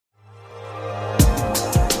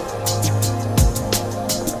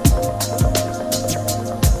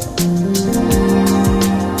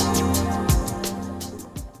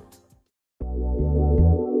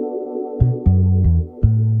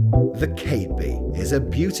Cadeby is a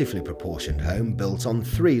beautifully proportioned home built on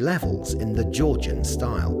 3 levels in the Georgian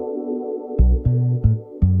style.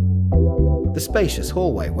 The spacious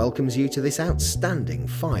hallway welcomes you to this outstanding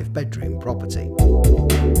 5-bedroom property.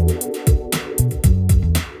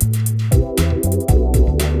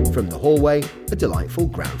 From the hallway, a delightful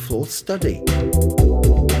ground floor study.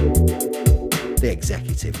 The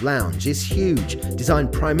executive lounge is huge,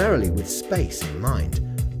 designed primarily with space in mind,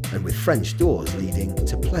 and with French doors leading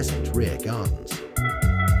to pleasant rear gardens.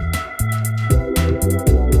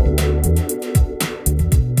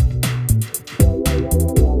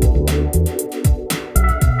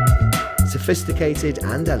 Sophisticated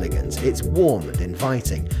and elegant, it's warm and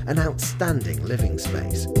inviting, an outstanding living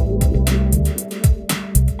space.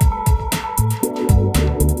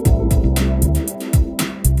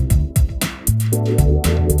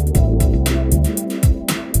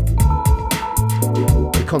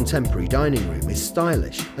 The contemporary dining room is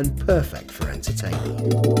stylish and perfect for entertaining.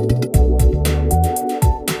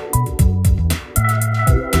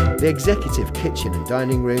 The executive kitchen and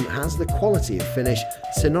dining room has the quality of finish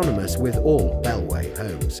synonymous with all Bellway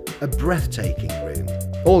Homes. A breathtaking room.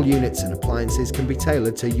 All units and appliances can be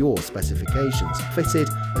tailored to your specifications, fitted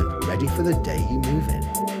and ready for the day you move in.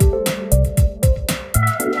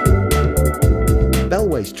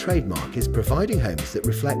 Bellway's trademark is providing homes that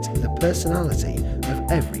reflect the personality of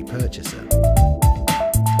every purchaser.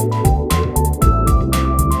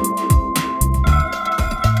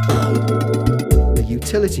 The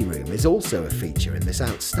utility room is also a feature in this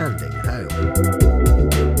outstanding home.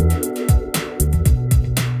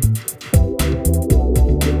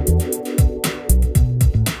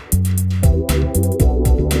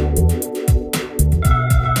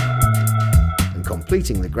 And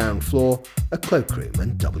completing the ground floor, a cloakroom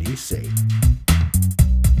and WC.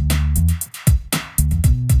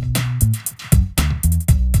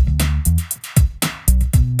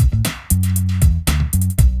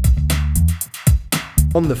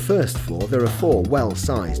 On the first floor there are 4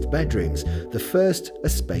 well-sized bedrooms. The first, a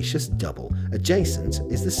spacious double. Adjacent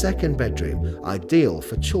is the second bedroom, ideal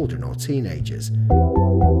for children or teenagers.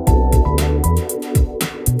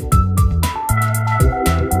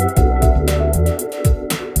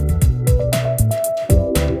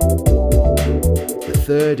 The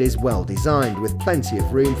third is well designed with plenty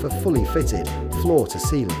of room for fully fitted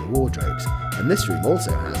floor-to-ceiling wardrobes, and this room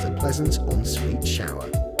also has a pleasant ensuite shower.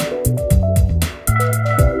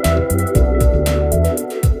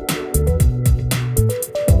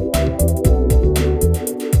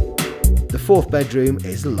 The 4th bedroom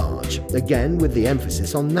is large, again with the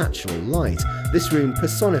emphasis on natural light. This room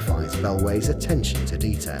personifies Bellway's attention to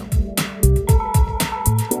detail.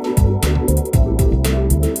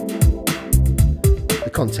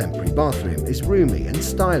 The contemporary bathroom is roomy and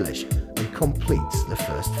stylish and completes the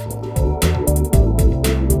first floor.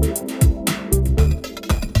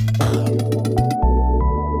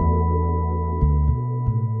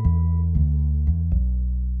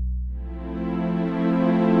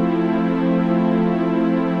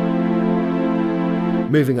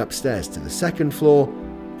 Moving upstairs to the second floor,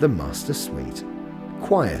 the master suite.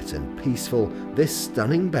 Quiet and peaceful, this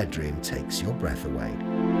stunning bedroom takes your breath away.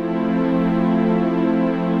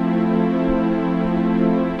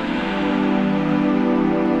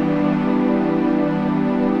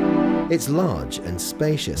 It's large and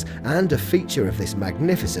spacious, and a feature of this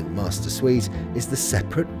magnificent master suite is the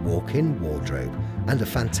separate walk-in wardrobe and a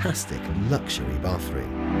fantastic luxury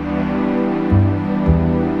bathroom.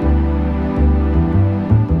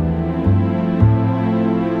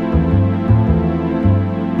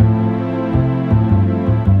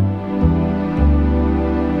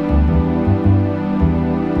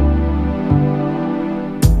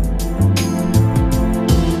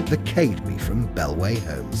 The Cadeby from Bellway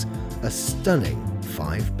Homes, a stunning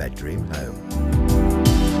 5-bedroom home.